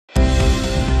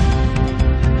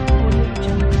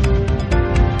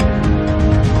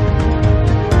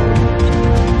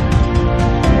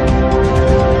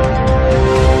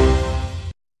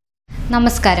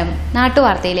നമസ്കാരം.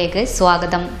 നാട്ടുവാർത്തയിലേക്ക്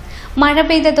സ്വാഗതം. മഴ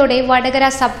പെയ്തതോടെ വടകര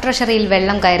സബ് ട്രഷറിയിൽ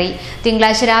വെള്ളം കയറി.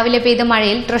 തിങ്കളാഴ്ച രാവിലെ പെയ്ത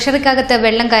മഴയിൽ ട്രഷറിക്കകത്ത്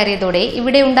വെള്ളം കയറിയതോടെ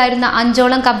ഇവിടെ ഉണ്ടായിരുന്ന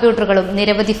 5ഓളം കമ്പ്യൂട്ടറുകളും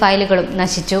നിരവധി ഫയലുകളും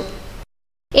നശിച്ചു.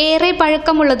 ഏറെ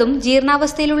പഴക്കമുള്ളതും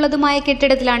ജീർണാവസ്ഥയിലുള്ളതുമായ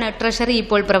കെട്ടിടത്തിലാണ് ട്രഷറി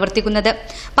ഇപ്പോൾ പ്രവർത്തിക്കുന്നത്.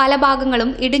 പല ഭാഗങ്ങളും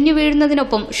ഇടിഞ്ഞു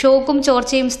വീഴുന്നതിനൊപ്പം ഷോക്കും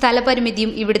ചോർച്ചയും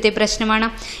സ്ഥലപരിമിതിയും ഇവിടുത്തെ പ്രശ്നമാണ്.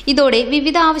 ഇതോടെ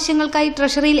വിവിധ ആവശ്യങ്ങൾക്കായി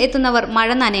ട്രഷറിയിൽ എത്തുന്നവർ മഴ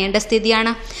നനയേണ്ട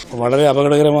സ്ഥിതിയാണ്. വളരെ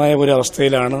അപകടകരമായ ഒരു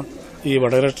അവസ്ഥയിലാണ് ഈ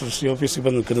വടകര ട്രഷറി ഓഫീസ്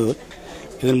ഇപ്പോൾ നിൽക്കുന്നത്.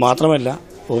 ഇതിൽ മാത്രമല്ല,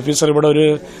 ഓഫീസർ ഇവിടെ ഒരു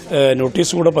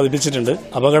നോട്ടീസ് കൂടെ പതിപ്പിച്ചിട്ടുണ്ട്,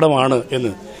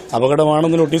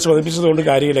 അപകടമാണെന്ന് നോട്ടീസ് പതിപ്പിച്ചതുകൊണ്ട്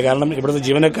കാര്യമില്ല. കാരണം ഇവിടുത്തെ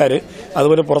ജീവനക്കാർ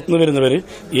അതുപോലെ പുറത്തുനിന്ന് വരുന്നവർ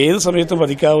ഏത് സമയത്തും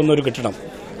പതിക്കാവുന്ന ഒരു കെട്ടിടം.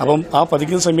 അപ്പം ആ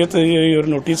പതിക്കുന്ന സമയത്ത് ഈ ഒരു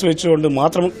നോട്ടീസ് വെച്ചുകൊണ്ട്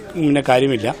മാത്രം പിന്നെ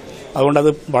കാര്യമില്ല. അതുകൊണ്ട്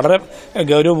അത് വളരെ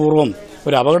ഗൗരവപൂർവ്വം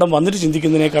ഒരു അപകടം വന്നിട്ട്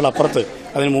ചിന്തിക്കുന്നതിനേക്കാൾ അപ്പുറത്ത്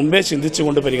അതിന് മുമ്പേ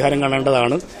ചിന്തിച്ചുകൊണ്ട് പരിഹാരം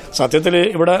കാണേണ്ടതാണ്. സത്യത്തിൽ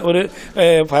ഇവിടെ ഒരു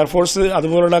ഫയർഫോഴ്സ്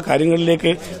അതുപോലുള്ള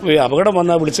കാര്യങ്ങളിലേക്ക് അപകടം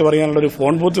വന്നാൽ വിളിച്ചു പറയാനുള്ള ഒരു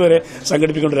ഫോൺ ബൂത്ത് വരെ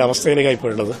സംഘടിപ്പിക്കേണ്ട ഒരു അവസ്ഥയിലേക്കാണ്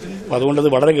ഇപ്പോൾ ഉള്ളത്. അപ്പോൾ അതുകൊണ്ട് അത്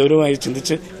വളരെ ഗൗരവമായി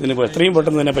ചിന്തിച്ച് ഇതിന് എത്രയും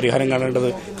പെട്ടെന്ന് തന്നെ പരിഹാരം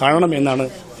കാണണം എന്നാണ്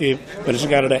ഈ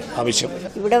മനുഷ്യക്കാരുടെ ആവശ്യം.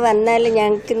 ഇവിടെ വന്നാൽ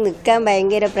ഞങ്ങൾക്ക് നിൽക്കാൻ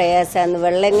ഭയങ്കര പ്രയാസമാണ്.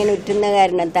 വെള്ളം ഇങ്ങനെ ഉറ്റുന്ന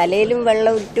കാരണം തലയിലും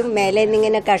വെള്ളം ഉറ്റും, മേലെ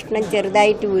നിന്നിങ്ങനെ കഷ്ണം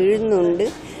ചെറുതായിട്ട് വീഴുന്നുണ്ട്.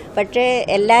 പക്ഷേ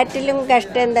എല്ലാറ്റിലും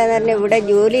കഷ്ടം എന്താണെന്ന് പറഞ്ഞാൽ ഇവിടെ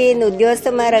ജോലി ചെയ്യുന്ന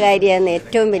ഉദ്യോഗസ്ഥന്മാരുടെ കാര്യമാണ്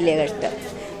ഏറ്റവും വലിയ കഷ്ടം.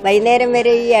 വൈകുന്നേരം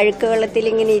വരെ ഈ അഴുക്ക് വെള്ളത്തിൽ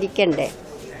ഇങ്ങനെ ഇരിക്കണ്ടേ.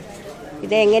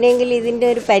 ഇതെങ്ങനെയെങ്കിലും ഇതിൻ്റെ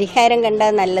ഒരു പരിഹാരം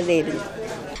കണ്ടാൽ നല്ലതായിരുന്നു.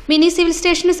 മിനി സിവിൽ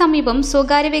സ്റ്റേഷന് സമീപം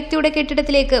സ്വകാര്യ വ്യക്തിയുടെ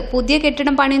കെട്ടിടത്തിലേക്ക് പുതിയ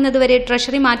കെട്ടിടം പണിയുന്നതുവരെ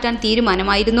ട്രഷറി മാറ്റാൻ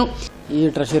തീരുമാനമായിരുന്നു. ഈ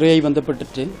ട്രഷറിയായി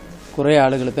ബന്ധപ്പെട്ടിട്ട് കുറേ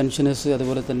ആളുകൾ, പെൻഷനേഴ്സ്,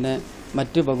 അതുപോലെ തന്നെ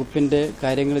മറ്റ് വകുപ്പിൻ്റെ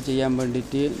കാര്യങ്ങൾ ചെയ്യാൻ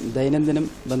വേണ്ടിയിട്ട് ദൈനംദിനം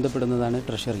ബന്ധപ്പെടുന്നതാണ്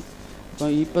ട്രഷറി.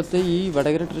 അപ്പോൾ ഇപ്പോഴത്തെ ഈ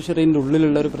വടകര ട്രഷറിൻ്റെ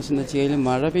ഉള്ളിലുള്ള ഒരു പ്രശ്നം എന്ന് വെച്ച് കഴിഞ്ഞാൽ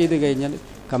മഴ പെയ്ത് കഴിഞ്ഞാൽ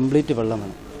കംപ്ലീറ്റ്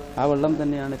വെള്ളമാണ്. ആ വെള്ളം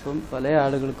തന്നെയാണ് ഇപ്പം പല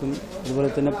ആളുകൾക്കും, അതുപോലെ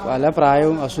തന്നെ പല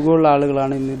പ്രായവും അസുഖമുള്ള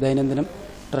ആളുകളാണ് ഇന്ന് ദൈനംദിനം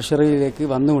ട്രഷറിയിലേക്ക്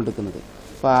വന്നുകൊണ്ടിരിക്കുന്നത്.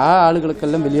 അപ്പോൾ ആ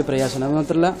ആളുകൾക്കെല്ലാം വലിയ പ്രയാസമാണ്. അത്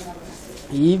മാത്രമല്ല,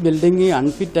 ഈ ബിൽഡിങ്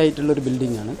അൺഫിറ്റായിട്ടുള്ളൊരു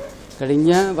ബിൽഡിങ്ങാണ്.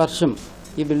 കഴിഞ്ഞ വർഷം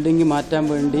ഈ ബിൽഡിങ് മാറ്റാൻ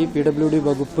വേണ്ടി PWD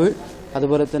വകുപ്പ്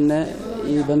അതുപോലെ തന്നെ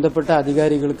ഈ ബന്ധപ്പെട്ട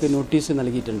അധികാരികൾക്ക് നോട്ടീസ്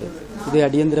നൽകിയിട്ടുണ്ട്. ഇത്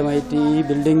അടിയന്തരമായിട്ട് ഈ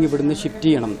ബിൽഡിംഗ് ഇവിടുന്ന് ഷിഫ്റ്റ്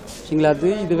ചെയ്യണം. പക്ഷെങ്കിൽ അത്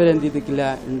ഇതുവരെ എന്ത് ചെയ്തിട്ടില്ല,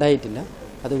 ഉണ്ടായിട്ടില്ല.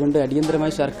 അതുകൊണ്ട്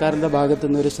അടിയന്തരമായി സർക്കാരിൻ്റെ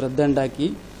ഭാഗത്തുനിന്ന് ഒരു ശ്രദ്ധ ഉണ്ടാക്കി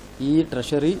ഈ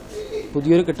ട്രഷറി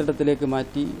പുതിയൊരു കെട്ടിടത്തിലേക്ക്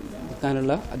മാറ്റി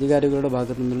വെക്കാനുള്ള അധികാരികളുടെ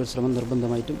ഭാഗത്തു നിന്നുള്ള ശ്രമം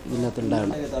നിർബന്ധമായിട്ടും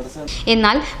ഇതിനകത്തുണ്ടാകണം.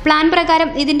 എന്നാൽ പ്ലാൻ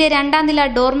പ്രകാരം ഇതിന്റെ 2ാം നില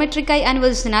ഡോർമെട്രിക്കായി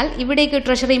അനുവദിച്ചതിനാൽ ഇവിടേക്ക്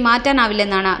ട്രഷറി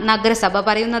മാറ്റാനാവില്ലെന്നാണ് നഗരസഭ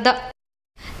പറയുന്നത്.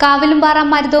 കാവിലുംപാറ,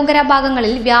 മരുതോങ്കര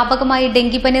ഭാഗങ്ങളിൽ വ്യാപകമായി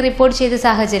ഡെങ്കിപ്പനി റിപ്പോർട്ട് ചെയ്ത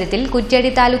സാഹചര്യത്തിൽ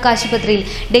കുറ്റ്യാടി താലൂക്ക് ആശുപത്രിയിൽ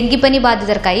ഡെങ്കിപ്പനി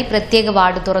ബാധിതർക്കായി പ്രത്യേക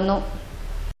വാർഡ് തുറന്നു.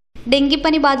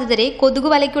 ഡെങ്കിപ്പനി ബാധിതരെ കൊതുക്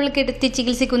വലയ്ക്കുള്ളിൽ കിടത്തി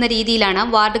ചികിത്സിക്കുന്ന രീതിയിലാണ്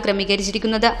വാർഡ്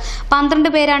ക്രമീകരിച്ചിരിക്കുന്നത്. 12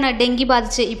 പേരാണ് ഡെങ്കി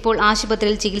ബാധിച്ച് ഇപ്പോൾ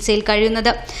ആശുപത്രിയിൽ ചികിത്സയിൽ കഴിയുന്നത്.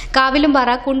 കാവിലുംപാറ,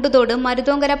 കുണ്ടുതോട്,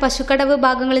 മരുതോങ്കര, പശുക്കടവ്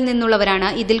ഭാഗങ്ങളിൽ നിന്നുള്ളവരാണ്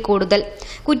ഇതിൽ കൂടുതൽ.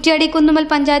 കുറ്റ്യാടി, കുന്നുമ്മൽ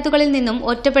പഞ്ചായത്തുകളിൽ നിന്നും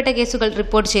ഒറ്റപ്പെട്ട കേസുകൾ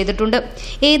റിപ്പോർട്ട് ചെയ്തിട്ടുണ്ട്.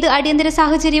 ഏത് അടിയന്തര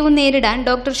സാഹചര്യവും നേരിടാൻ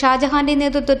ഡോക്ടർ ഷാജഹാന്റെ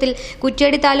നേതൃത്വത്തിൽ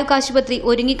കുറ്റ്യാടി താലൂക്ക് ആശുപത്രി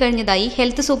ഒരുങ്ങിക്കഴിഞ്ഞതായി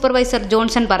ഹെൽത്ത് സൂപ്പർവൈസർ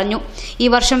ജോൺസൺ പറഞ്ഞു. ഈ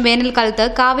വർഷം വേനൽക്കാലത്ത്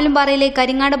കാവിലുംപാറയിലെ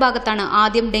കരിങ്ങാട് ഭാഗത്താണ്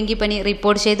ആദ്യം ഡെങ്കിപ്പനി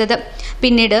റിപ്പോർട്ട് ചെയ്തത്.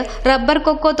 പിന്നീട് റബ്ബർ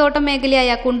കൊക്കോ തോട്ടം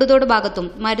മേഖലയായ കുണ്ടുതോട് ഭാഗത്തും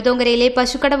മരുതോങ്കരയിലെ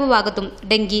പശുക്കടവ് ഭാഗത്തും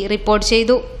ഡെങ്കി റിപ്പോർട്ട്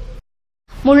ചെയ്തു.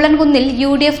 മുള്ളൻകുന്നിൽ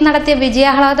UDF നടത്തിയ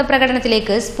വിജയാഹ്ലാദ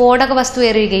പ്രകടനത്തിലേക്ക് സ്ഫോടക വസ്തു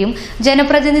എറിയുകയും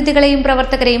ജനപ്രതിനിധികളെയും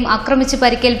പ്രവർത്തകരെയും ആക്രമിച്ച്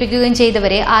പരിക്കേൽപ്പിക്കുകയും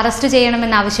ചെയ്തവരെ അറസ്റ്റ്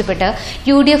ചെയ്യണമെന്നാവശ്യപ്പെട്ട്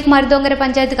UDF Maruthonkara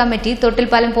panchayat committee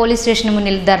Thottilpalam police സ്റ്റേഷന്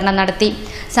മുന്നിൽ ധർണ നടത്തി.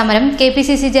 സമരം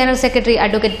KPCC general secretary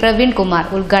advocate Praveen Kumar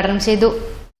ഉദ്ഘാടനം ചെയ്തു.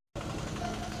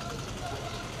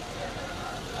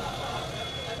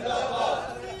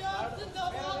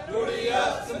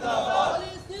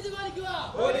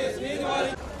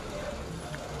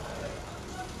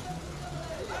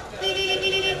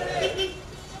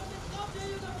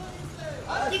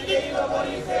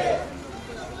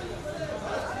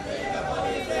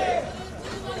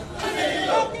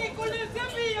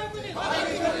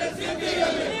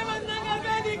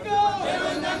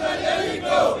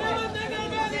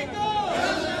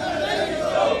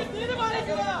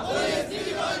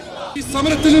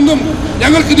 സമരത്തിൽ നിന്നും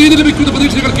ഞങ്ങൾക്ക് നീതി ലഭിക്കുന്ന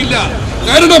പ്രതീക്ഷകൾക്കില്ല.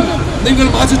 കാരണം നിങ്ങൾ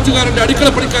മാസിച്ചുകാരന്റെ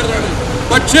അടിക്കളപ്പണിക്കാരനാണ്.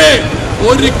 പക്ഷേ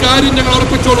ഒരു കാര്യം ഞങ്ങൾ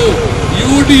ഉറപ്പിച്ചോളൂ,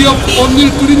 UDF ഒന്നിൽ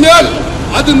തുനിഞ്ഞാൽ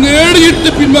അത് നേടിയിട്ട്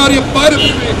പിന്മാറിയ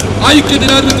പാരമ്പര്യമേ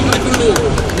ഐക്യജനാധിപത്യം വിളിക്കുള്ളൂ.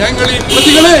 ഞങ്ങൾ ഈ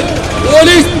പ്രതികളെ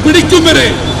പോലീസ് പിടിക്കും വരെ,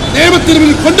 നിയമത്തിന്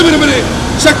മുന്നിൽ കൊണ്ടുവരും വരെ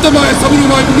ശക്തമായ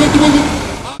സമരവുമായി മുന്നോട്ട് പോകും.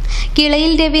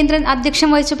 കിളയിൽ രവീന്ദ്രൻ അധ്യക്ഷം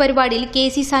വഹിച്ച പരിപാടിയിൽ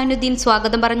KC സൈനുദ്ദീൻ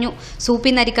സ്വാഗതം പറഞ്ഞു.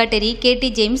 Soopy Narikkatteri, KT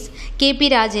James, KP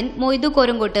Rajan, Moidu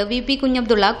Korangot, VP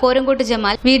Kunhabdulla, Korangot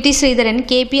Jamal, VT Sreedharan,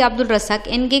 KP Abdul Razak,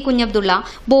 NK Kunhabdulla,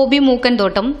 Bobby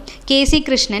Mookkanthottam, KC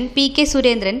Krishnan, PK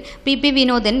Surendran, PP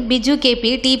Vinodan, Biju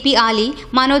KP, TP ആലി,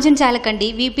 Manojan Chalakkandi,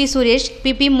 VP Suresh,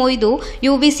 PP Moidu,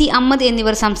 UVC Ahmed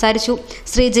എന്നിവർ സംസാരിച്ചു.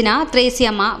 Srijana,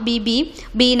 Thresiamma, BB,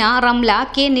 Beena, Ramla,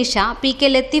 K Nisha, PK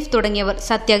Latheef തുടങ്ങിയവർ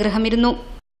സത്യാഗ്രഹമിരുന്നു.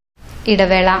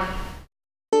 ഇടവേള.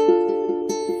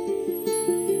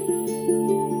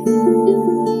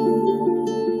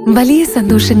 വലിയ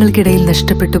സന്തോഷങ്ങൾക്കിടയിൽ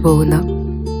നഷ്ടപ്പെട്ടു പോകുന്ന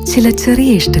ചില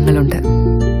ചെറിയ ഇഷ്ടങ്ങളുണ്ട്.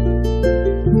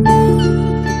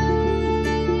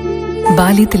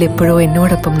 ബാല്യത്തിൽ എപ്പോഴോ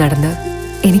എന്നോടൊപ്പം നടന്ന്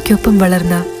എനിക്കൊപ്പം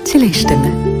വളർന്ന ചില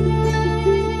ഇഷ്ടങ്ങൾ.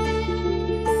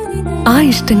 ആ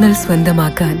ഇഷ്ടങ്ങൾ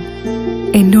സ്വന്തമാക്കാൻ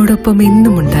എന്നോടൊപ്പം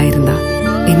എന്നും ഉണ്ടായിരുന്ന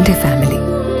എന്റെ ഫാമിലി.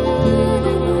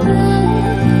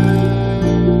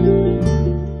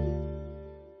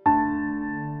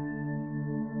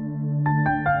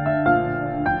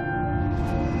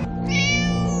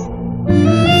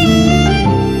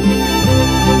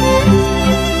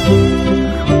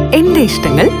 എന്റെ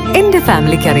ഇഷ്ടങ്ങൾ എന്റെ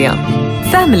ഫാമിലിക്ക് അറിയാം.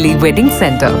 Family wedding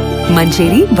centre,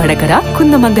 Manjeri, Vadakara,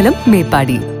 Kunnamangalam,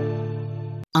 Meppadi.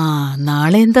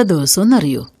 നാളെ എന്താ ദിവസം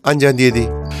അറിയോ? 5-ാം തീയതി.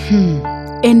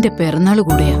 എന്റെ പിറന്നാള്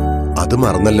കൂടെയാ. അത്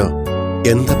മറന്നല്ലോ.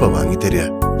 എന്താ വാങ്ങിത്തരിക?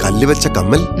 കല്ല് വെച്ച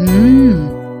കമ്മൽ?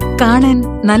 കാണാൻ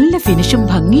നല്ല ഫിനിഷും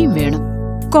ഭംഗിയും വേണം,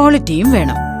 ക്വാളിറ്റിയും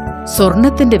വേണം.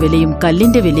 സ്വർണത്തിന്റെ വിലയും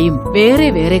കല്ലിന്റെ വിലയും വേറെ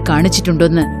വേറെ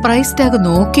കാണിച്ചിട്ടുണ്ടോന്ന് പ്രൈസ് ടാഗ്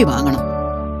നോക്കി വാങ്ങണം.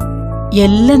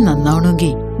 എല്ലാം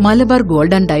നന്നാവണമെങ്കിൽ മലബാർ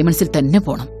ഗോൾഡ് ആൻഡ് ഡയമണ്ട്സിൽ തന്നെ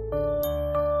പോണം.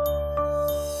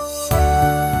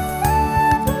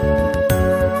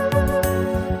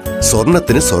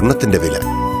 സ്വർണത്തിന് സ്വർണത്തിന്റെ വില,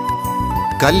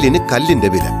 കല്ലിന് കല്ലിന്റെ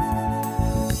വില.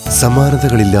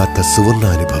 സമാനതകളില്ലാത്ത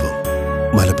സുവർണാനുഭവം.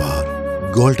 Malabar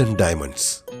gold and diamonds.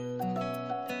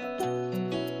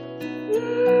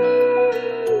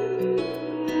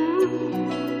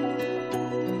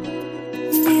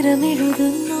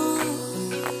 നിറമെഴുതുന്നു,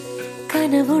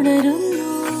 കനവുണരുന്നു,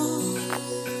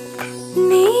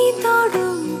 നീ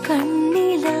തൊടും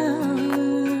കണ്ണില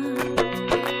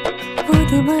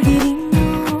പുതുമ വിരിഞ്ഞു,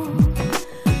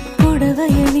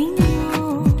 പുടവയണിഞ്ഞു,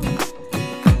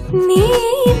 നീ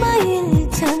മയിൽ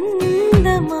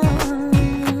ചന്തമാ.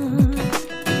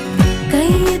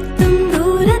 കയ്യെത്തും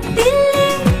ദൂരത്തിൽ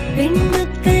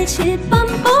പെൺമക്കൾ ശില്പം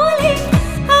പോലെ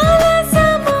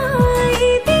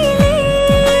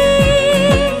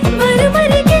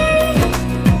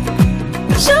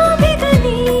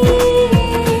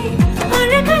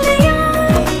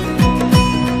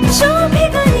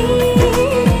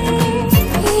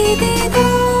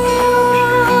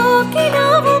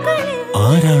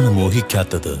ആരാണ്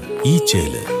മോഹിക്കാത്തത്? ഈ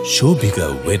ചേല് ശോഭിക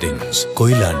വെഡിങ്സ്,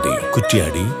 കൊയിലാണ്ടി,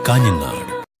 കുറ്റ്യാടി,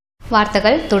 കാഞ്ഞങ്ങാട്.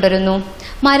 വാർത്തകൾ തുടരുന്നു.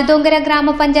 മരുതോങ്കര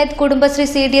ഗ്രാമപഞ്ചായത്ത് കുടുംബശ്രീ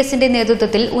CDSന്റെ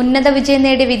നേതൃത്വത്തിൽ ഉന്നത വിജയം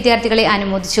നേടിയ വിദ്യാർത്ഥികളെ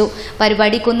അനുമോദിച്ചു.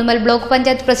 പരിപാടി Kunnummal block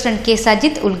panchayat president K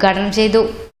Sajith ഉദ്ഘാടനം ചെയ്തു.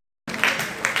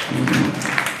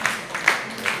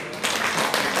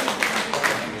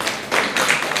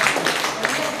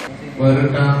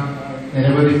 വേറിട്ട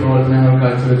നിരവധി പ്രവർത്തനങ്ങൾ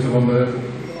കാഴ്ചവെച്ചുകൊണ്ട്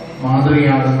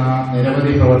മാതൃകയാകുന്ന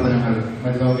നിരവധി പ്രവർത്തനങ്ങൾ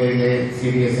മരുതോങ്കരയിലെ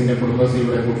CDSന്റെ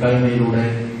കുടുംബശ്രീയുടെ കൂട്ടായ്മയിലൂടെ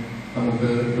നമുക്ക്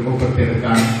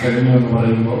രൂപപ്പെടുത്തിയെടുക്കാൻ കഴിഞ്ഞു എന്ന്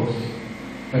പറയുമ്പോൾ,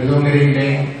 മരുതോങ്കരയിലെ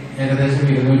ഏകദേശം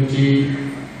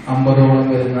 250ഓളം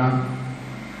വരുന്ന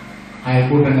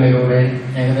അയൽക്കൂട്ടങ്ങളിലൂടെ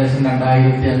ഏകദേശം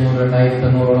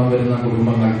 2500-2500ഓളം വരുന്ന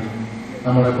കുടുംബങ്ങൾ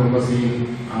നമ്മുടെ കുടുംബശ്രീയിൽ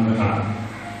അംഗങ്ങളാണ്.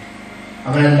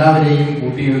 അവരെല്ലാവരെയും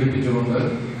കൂട്ടിയോജിപ്പിച്ചുകൊണ്ട്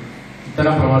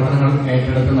ഇത്തരം പ്രവർത്തനങ്ങൾ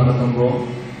ഏറ്റെടുത്ത് നടത്തുമ്പോൾ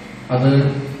അത്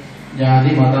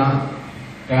ജാതി മത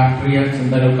രാഷ്ട്രീയ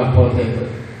ചിന്തകൾക്കപ്പുറത്തേക്ക്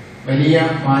വലിയ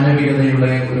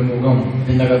മാനവികതയുടെ ഒരു മുഖം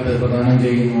ഇതിൻ്റെ അകത്ത് പ്രദാനം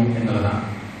ചെയ്യുന്നു എന്നുള്ളതാണ്.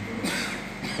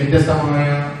 വ്യത്യസ്തമായ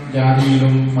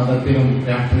ജാതിയിലും മതത്തിലും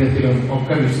രാഷ്ട്രീയത്തിലും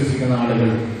ഒക്കെ വിശ്വസിക്കുന്ന ആളുകൾ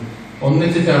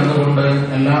ഒന്നിച്ചു ചേർന്നുകൊണ്ട്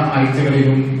എല്ലാ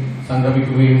ആഴ്ചകളിലും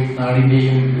സംഗമിക്കുകയും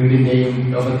നാടിന്റെയും വീടിന്റെയും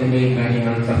ലോകത്തിന്റെയും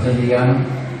കാര്യങ്ങൾ ചർച്ച ചെയ്യാനും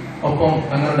ഒപ്പം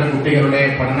തങ്ങളുടെ കുട്ടികളുടെ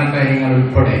പഠനകാര്യങ്ങൾ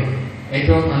ഉൾപ്പെടെ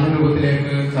ഏറ്റവും നല്ല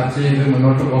രൂപത്തിലേക്ക് ചർച്ച ചെയ്ത്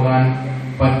മുന്നോട്ട് പോകാൻ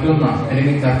പറ്റുന്ന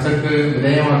അല്ലെങ്കിൽ ചർച്ചയ്ക്ക്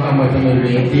വിധേയമാക്കാൻ പറ്റുന്ന ഒരു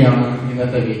വേദിയാണ്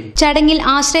ഇന്നത്തെ വേദി. ചടങ്ങിൽ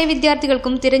ആശ്രയ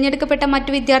വിദ്യാർത്ഥികൾക്കും തിരഞ്ഞെടുക്കപ്പെട്ട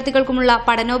മറ്റു വിദ്യാർത്ഥികൾക്കുമുള്ള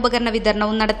പഠനോപകരണ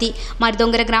വിതരണവും നടത്തി.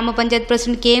 മരുതോങ്കര ഗ്രാമപഞ്ചായത്ത്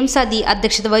പ്രസിഡന്റ് KM സതി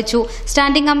അധ്യക്ഷത വഹിച്ചു.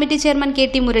 Standing committee chairman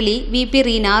KT Murali, VP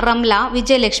Reena, Ramla,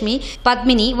 Vijayalakshmi,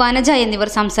 Padmini, Vanaja എന്നിവർ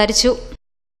സംസാരിച്ചു.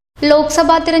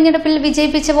 ലോക്സഭാ തിരഞ്ഞെടുപ്പിൽ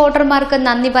വിജയിപ്പിച്ച വോട്ടർമാർക്ക്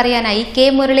നന്ദി പറയാനായി K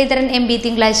മുരളീധരൻ MP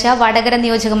തിങ്കളാഴ്ച വടകര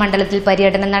നിയോജക മണ്ഡലത്തിൽ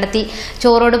പര്യടനം നടത്തി.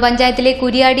 ചോറോട് പഞ്ചായത്തിലെ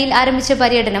കുരിയാടിയിൽ ആരംഭിച്ച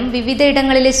പര്യടനം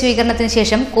വിവിധയിടങ്ങളിലെ സ്വീകരണത്തിന്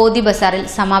ശേഷം കോതി ബസാറിൽ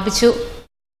സമാപിച്ചു.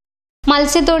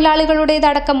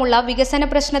 മത്സ്യത്തൊഴിലാളികളുടേതടക്കമുള്ള വികസന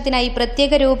പ്രശ്നത്തിനായി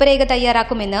പ്രത്യേക രൂപരേഖ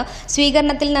തയ്യാറാക്കുമെന്ന്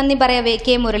സ്വീകരണത്തിൽ നന്ദി പറയവേ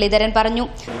കെ മുരളീധരൻ പറഞ്ഞു.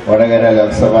 വടകര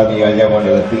ലോക്സഭാ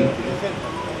നിയോജകമണ്ഡലത്തിൽ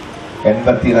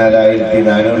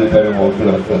 84,400 പേരും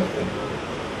വോട്ടുകൾക്ക്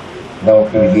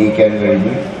നമുക്ക് വിജയിക്കാൻ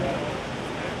കഴിഞ്ഞു.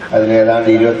 അതിലേതാണ്ട്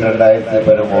 22,000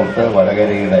 പേരും വോട്ട്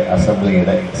വടകരയുടെ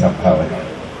അസംബ്ലിയുടെ സംഭാവന.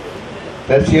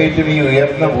 തീർച്ചയായിട്ടും ഈ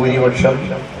ഉയർന്ന ഭൂരിപക്ഷം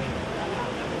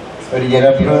ഒരു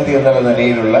ജനപ്രതിനിധി എന്നുള്ള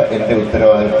നിലയിലുള്ള എൻ്റെ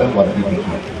ഉത്തരവാദിത്വം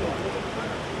വർദ്ധിപ്പിക്കുക.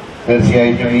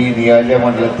 തീർച്ചയായിട്ടും ഈ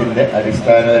നിയോജകമണ്ഡലത്തിൻ്റെ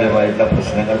അടിസ്ഥാനപരമായിട്ടുള്ള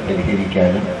പ്രശ്നങ്ങൾ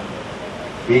പരിഹരിക്കാനും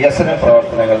വികസന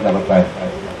പ്രവർത്തനങ്ങൾ നടത്താനും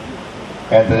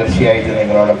ഞാൻ തീർച്ചയായിട്ടും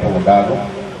നിങ്ങളോടൊപ്പം ഉണ്ടാകും.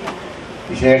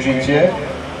 വിശേഷിച്ച്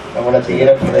നമ്മുടെ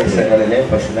തീരപ്രദേശങ്ങളിലെ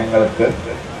പ്രശ്നങ്ങൾക്ക്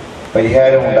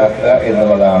പരിഹാരമുണ്ടാക്കുക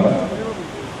എന്നുള്ളതാണ്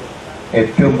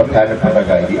ഏറ്റവും പ്രധാനപ്പെട്ട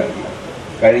കാര്യം.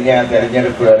 കഴിഞ്ഞ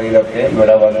തെരഞ്ഞെടുപ്പ് വേളയിലൊക്കെ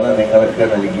ഇവിടെ വന്ന് നിങ്ങൾക്ക്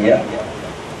നൽകിയ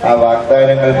ആ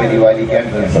വാഗ്ദാനങ്ങൾ പരിപാലിക്കാൻ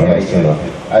തീർച്ചയായിട്ടും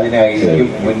അതിനായിരിക്കും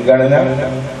മുൻഗണന.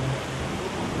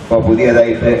 ഇപ്പോൾ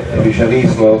പുതിയതായിട്ട്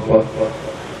ഫിഷറീസ് വകുപ്പ്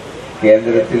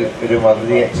കേന്ദ്രത്തിൽ ഒരു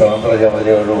മന്ത്രിയെ സ്വതന്ത്ര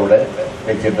ചുമതലയോടുകൂടെ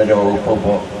വെച്ചിട്ടൊരു വകുപ്പ്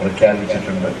ഇപ്പോൾ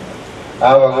പ്രഖ്യാപിച്ചിട്ടുണ്ട്.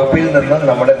 ആ വകുപ്പിൽ നിന്ന്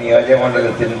നമ്മുടെ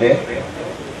നിയോജകമണ്ഡലത്തിൻ്റെ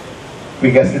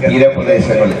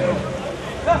തീരപ്രദേശങ്ങളിൽ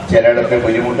ചിലയിടത്ത്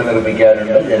പുലിമുട്ട്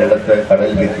നിർമ്മിക്കാനുണ്ട്, ചിലയിടത്ത്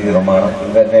കടൽ ഭിത്തി നിർമ്മാണം.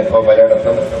 തന്നെ ഇപ്പോൾ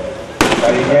പലയിടത്തും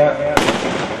കഴിഞ്ഞ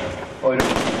ഒരു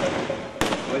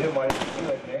മണിക്കൂർ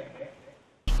തന്നെ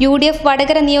UDF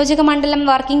വടകര നിയോജക മണ്ഡലം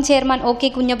വർക്കിംഗ് ചെയർമാൻ OK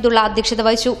കുഞ്ഞബ്ദുള്ള അധ്യക്ഷത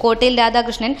വഹിച്ചു. കോട്ടയിൽ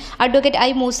Radhakrishnan, advocate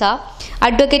I Musa,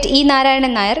 advocate E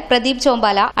Narayanan Nair, Pradeep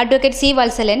Chombala, advocate C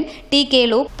Valsalan, T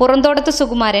Kelu, Puranthodath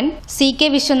Sukumaran, CK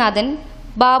Viswanathan,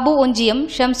 Babu Onchiyam,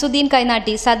 Shamsuddin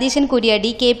Kainatty, Satheesan Kuriyadi,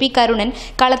 KP Karunan,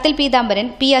 കളത്തിൽ പീതാംബരൻ,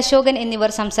 P അശോകൻ എന്നിവർ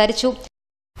സംസാരിച്ചു.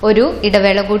 ഒരു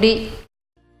ഇടവേള കൂടി.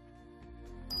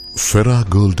 FERA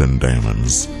golden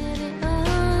diamonds,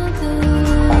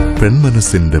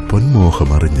 പെൺമനസ്സിന്റെ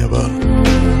പൊന്മോഹമറിഞ്ഞവർ.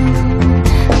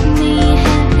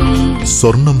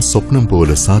 സ്വർണം സ്വപ്നം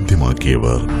പോലെ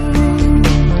സാധ്യമാക്കിയവർ.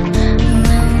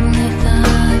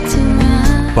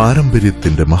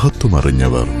 പാരമ്പര്യത്തിന്റെ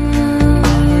മഹത്വമറിഞ്ഞവർ.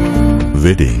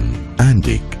 Wedding,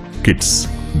 antique, kids,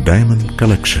 diamond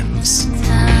collections.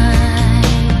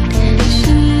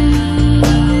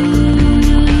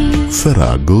 FERA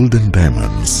golden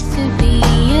diamonds,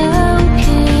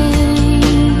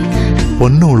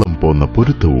 പൊന്നോളം പോന്ന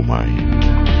പൊരുത്തവുമായി.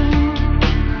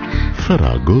 FERA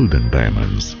golden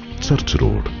diamonds, church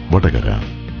road, Vadakara.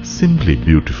 Simply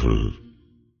beautiful.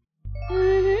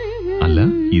 അല്ല,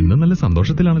 ഇന്ന് നല്ല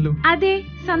സന്തോഷത്തിലാണല്ലോ. അതെ,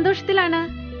 സന്തോഷത്തിലാണ്.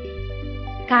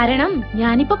 കാരണം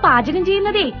ഞാനിപ്പോ പാചകം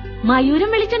ചെയ്യുന്നതേ മയൂരം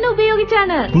വെളിച്ചെണ്ണ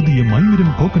ഉപയോഗിച്ചാണ്. പുതിയ മയൂരം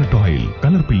കോക്കനട്ട് ഓയിൽ,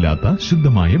 കലർപ്പില്ലാത്ത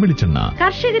ശുദ്ധമായ വെളിച്ചെണ്ണ.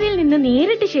 കർഷകരിൽ നിന്ന്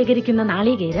നേരിട്ട് ശേഖരിക്കുന്ന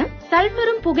നാളികേരം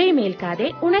സൾഫറും പുകയും ഏൽക്കാതെ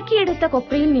ഉണക്കിയെടുത്ത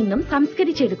കൊപ്രയിൽ നിന്നും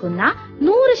സംസ്കരിച്ചെടുക്കുന്ന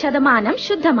 100%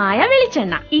 ശുദ്ധമായ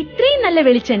വെളിച്ചെണ്ണ. ഇത്രയും നല്ല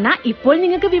വെളിച്ചെണ്ണ ഇപ്പോൾ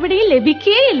നിങ്ങൾക്ക് വിപണിയിൽ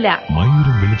ലഭിക്കുകയില്ല.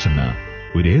 മയൂരം വെളിച്ചെണ്ണ,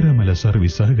 ഒരേറെമല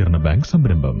സർവീസ് സഹകരണ ബാങ്ക്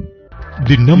സംരംഭം.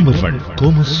 The number 1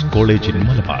 Commerce College in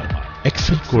Malabar,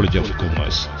 Excel College of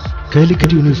Commerce.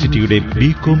 Calicut യൂണിവേഴ്സിറ്റിയുടെ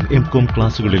BCom MCom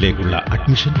ക്ലാസുകളിലേക്കുള്ള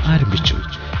അഡ്മിഷൻ ആരംഭിച്ചു.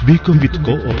 BCom with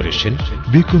cooperation,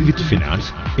 BCom with finance,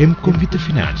 MCom with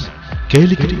finance.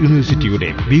 Calicut യൂണിവേഴ്സിറ്റിയുടെ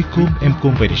BCom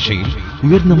MCom പരീക്ഷയിൽ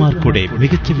ഉയർന്ന മാർക്കോടെ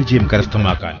മികച്ച വിജയം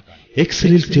കരസ്ഥമാക്കാൻ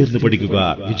എക്സലിൽ ചേർന്ന് പഠിക്കുക,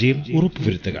 വിജയം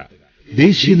ഉറപ്പുവരുത്തുക.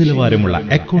 ദേശീയ നിലവാരമുള്ള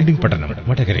അക്കൗണ്ടിംഗ് പഠനം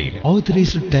വടകരയിൽ.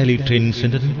 Authorised Tally training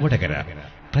centre Vadakara.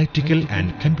 Practical and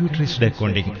computerized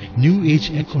accounting, new age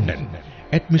accountant.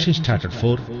 Admission started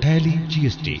for Tally,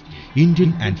 GST,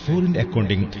 Indian and foreign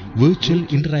accounting, virtual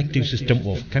interactive system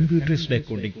of computerized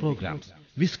accounting programs.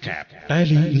 WISCAP,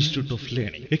 Tally Institute of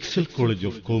Learning, Excel College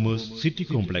of Commerce, City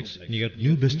Complex near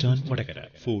New Bus Stand, Vadakara.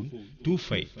 Phone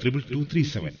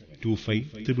 252237,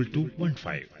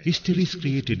 252215. History is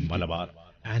created in Malabar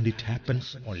and it happens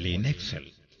only in Excel.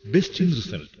 Best in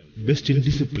result, best in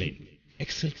discipline.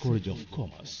 Excel College of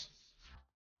Commerce.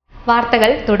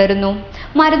 വാർത്തകൾ തുടരുന്നു.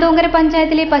 മരുതോങ്കര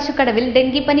പഞ്ചായത്തിലെ പശുക്കടവിൽ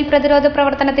ഡെങ്കിപ്പനി പ്രതിരോധ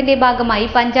പ്രവർത്തനത്തിന്റെ ഭാഗമായി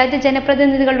പഞ്ചായത്ത്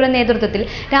ജനപ്രതിനിധികളുടെ നേതൃത്വത്തിൽ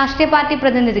രാഷ്ട്രീയ പാർട്ടി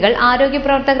പ്രതിനിധികൾ, ആരോഗ്യ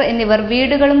പ്രവർത്തകർ എന്നിവർ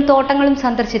വീടുകളും തോട്ടങ്ങളും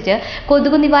സന്ദർശിച്ച്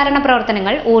കൊതുകു നിവാരണ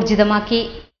പ്രവർത്തനങ്ങൾ ഊർജിതമാക്കി.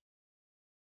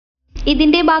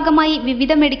 ഇതിന്റെ ഭാഗമായി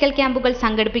വിവിധ മെഡിക്കൽ ക്യാമ്പുകൾ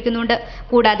സംഘടിപ്പിക്കുന്നുണ്ട്.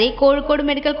 കൂടാതെ കോഴിക്കോട്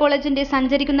മെഡിക്കൽ കോളേജിന്റെ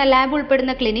സഞ്ചരിക്കുന്ന ലാബ്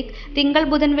ഉൾപ്പെടുന്ന ക്ലിനിക് തിങ്കൾ,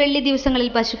 ബുധൻ, വെള്ളി ദിവസങ്ങളിൽ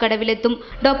പശുക്കടവിലെത്തും.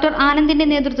 ഡോക്ടർ ആനന്ദിന്റെ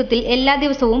നേതൃത്വത്തിൽ എല്ലാ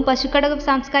ദിവസവും പശുക്കടവ്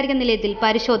സാംസ്കാരിക നിലയത്തിൽ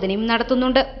പരിശോധനയും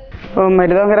നടത്തുന്നുണ്ട്.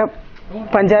 മരുതോങ്കര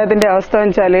പഞ്ചായത്തിന്റെ അവസ്ഥ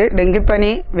വെച്ചാൽ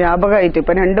ഡെങ്കിപ്പനി വ്യാപകമായിട്ട്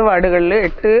ഇപ്പൊ 2 വാർഡുകളിൽ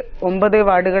 8-9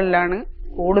 വാർഡുകളിലാണ്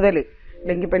കൂടുതൽ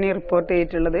ഡെങ്കിപ്പനി റിപ്പോർട്ട്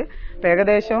ചെയ്തിട്ടുള്ളത്.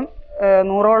 ഏകദേശം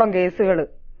 100ഓളം കേസുകൾ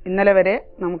ഇന്നലെ വരെ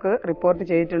നമുക്ക് റിപ്പോർട്ട്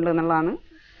ചെയ്തിട്ടുണ്ട് എന്നുള്ളതാണ്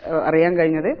അറിയാൻ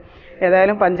കഴിഞ്ഞത്.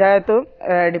 ഏതായാലും പഞ്ചായത്തും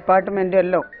ഡിപ്പാർട്ട്മെന്റും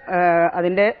എല്ലാം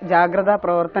അതിന്റെ ജാഗ്രതാ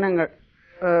പ്രവർത്തനങ്ങൾ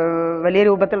വലിയ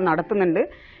രൂപത്തിൽ നടത്തുന്നുണ്ട്.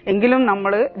 എങ്കിലും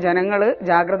നമ്മൾ ജനങ്ങൾ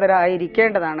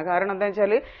ജാഗ്രതരായിരിക്കേണ്ടതാണ്. കാരണം എന്താ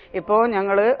വെച്ചാൽ ഇപ്പോൾ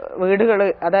ഞങ്ങൾ വീടുകൾ,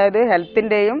 അതായത്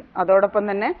ഹെൽത്തിന്റെയും അതോടൊപ്പം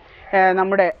തന്നെ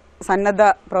നമ്മുടെ സന്നദ്ധ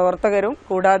പ്രവർത്തകരും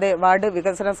കൂടാതെ വാർഡ്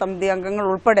വികസന സമിതി അംഗങ്ങൾ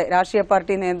ഉൾപ്പെടെ രാഷ്ട്രീയ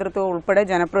പാർട്ടി നേതൃത്വം ഉൾപ്പെടെ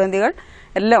ജനപ്രതിനിധികൾ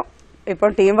എല്ലാം ഇപ്പോൾ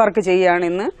ടീം വർക്ക് ചെയ്യുകയാണ്.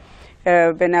 ഇന്ന്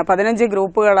 15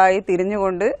 ഗ്രൂപ്പുകളായി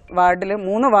തിരിഞ്ഞുകൊണ്ട് വാർഡിൽ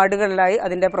 3 വാർഡുകളിലായി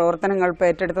അതിന്റെ പ്രവർത്തനങ്ങൾ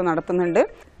ഏറ്റെടുത്ത് നടത്തുന്നുണ്ട്.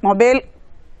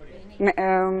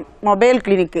 മൊബൈൽ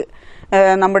ക്ലിനിക്ക്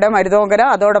നമ്മുടെ മരുതോങ്കര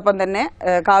അതോടൊപ്പം തന്നെ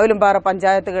കാവിലുംപാറ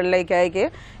പഞ്ചായത്തുകളിലേക്കായി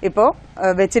ഇപ്പോൾ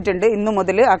വെച്ചിട്ടുണ്ട്. ഇന്നു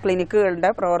മുതൽ ആ ക്ലിനിക്കുകളുടെ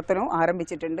പ്രവർത്തനവും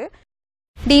ആരംഭിച്ചിട്ടുണ്ട്.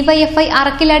 ഡിവൈഎഫ്ഐ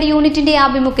അറക്കിലാടി യൂണിറ്റിന്റെ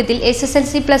ആഭിമുഖ്യത്തിൽ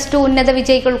SSLC+2 ഉന്നത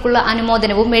വിജയികൾക്കുള്ള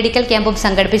അനുമോദനവും മെഡിക്കൽ ക്യാമ്പും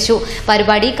സംഘടിപ്പിച്ചു.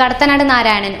 പരിപാടി കടത്തനാട്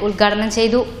നാരായണൻ ഉദ്ഘാടനം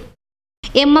ചെയ്തു.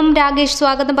 MM രാഗേഷ്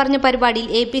സ്വാഗതം പറഞ്ഞ പരിപാടിയിൽ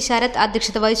AP ശരത്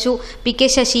അധ്യക്ഷത വഹിച്ചു. PK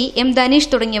ശശി, M ധനീഷ്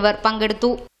തുടങ്ങിയവർ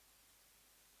പങ്കെടുത്തു.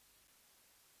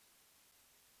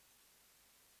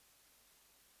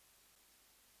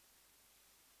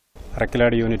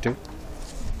 അറക്കിലാടി യൂണിറ്റ്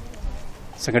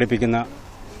സംഘടിപ്പിക്കുന്ന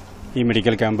ഈ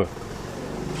മെഡിക്കൽ ക്യാമ്പ്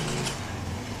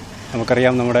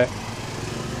നമുക്കറിയാം, നമ്മുടെ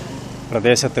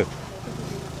പ്രദേശത്ത്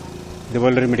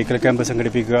ഇതുപോലൊരു മെഡിക്കൽ ക്യാമ്പ്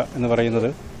സംഘടിപ്പിക്കുക എന്ന് പറയുന്നത്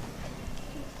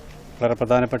വളരെ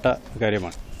പ്രധാനപ്പെട്ട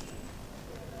കാര്യമാണ്.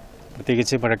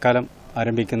 പ്രത്യേകിച്ച് മഴക്കാലം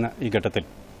ആരംഭിക്കുന്ന ഈ ഘട്ടത്തിൽ,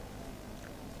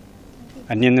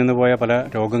 അന്യം നിന്നുപോയ പല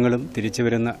രോഗങ്ങളും തിരിച്ചു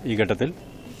വരുന്ന ഈ ഘട്ടത്തിൽ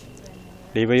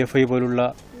ഡിവൈഎഫ്ഐ പോലുള്ള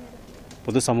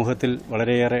പൊതുസമൂഹത്തിൽ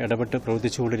വളരെയേറെ ഇടപെട്ട്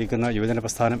പ്രവർത്തിച്ചുകൊണ്ടിരിക്കുന്ന യുവജന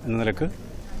പ്രസ്ഥാനം എന്ന നിലക്ക്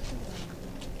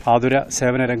ആതുര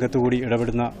സേവന രംഗത്തുകൂടി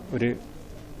ഇടപെടുന്ന ഒരു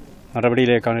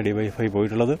നടപടിയിലേക്കാണ് ഡിവൈഎഫ്ഐ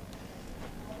പോയിട്ടുള്ളത്.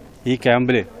 ഈ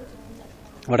ക്യാമ്പിൽ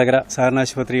വടകര സഹകരണ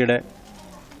ആശുപത്രിയുടെ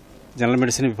ജനറൽ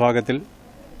മെഡിസിൻ വിഭാഗത്തിൽ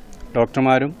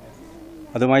ഡോക്ടർമാരും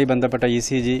അതുമായി ബന്ധപ്പെട്ട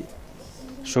ECG,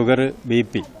 ഷുഗർ,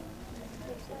 BP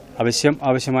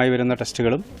ആവശ്യമായി വരുന്ന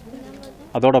ടെസ്റ്റുകളും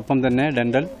അതോടൊപ്പം തന്നെ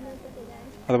ഡെൻ്റൽ,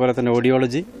 അതുപോലെ തന്നെ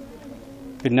ഓഡിയോളജി,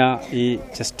 പിന്നെ ഈ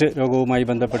ചെസ്റ്റ് രോഗവുമായി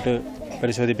ബന്ധപ്പെട്ട്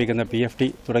പരിശോധിപ്പിക്കുന്ന PFT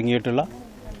തുടങ്ങിയിട്ടുള്ള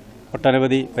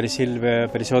ഒട്ടനവധി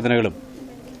പരിശോധനകളും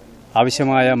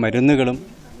ആവശ്യമായ മരുന്നുകളും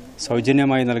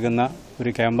സൗജന്യമായി നൽകുന്ന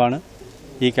ഒരു ക്യാമ്പാണ്.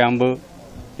 ഈ ക്യാമ്പ്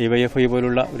ഡിവൈഎഫ്ഐ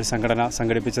പോലുള്ള ഒരു സംഘടന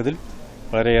സംഘടിപ്പിച്ചതിൽ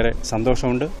വളരെയേറെ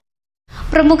സന്തോഷമുണ്ട്.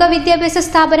 പ്രമുഖ വിദ്യാഭ്യാസ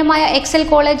സ്ഥാപനമായ എക്സൽ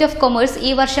കോളേജ് ഓഫ് കൊമേഴ്സ്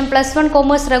ഈ വർഷം +1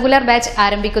 കൊമേഴ്സ് റെഗുലർ ബാച്ച്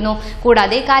ആരംഭിക്കുന്നു.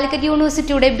 കൂടാതെ കാലിക്കറ്റ്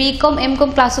യൂണിവേഴ്സിറ്റിയുടെ BCom,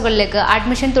 MCom ക്ലാസുകളിലേക്ക്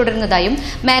admission തുടരുന്നതായും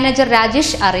manager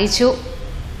Rajesh അറിയിച്ചു.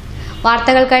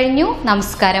 വാർത്തകൾ കഴിഞ്ഞു.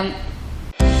 നമസ്കാരം.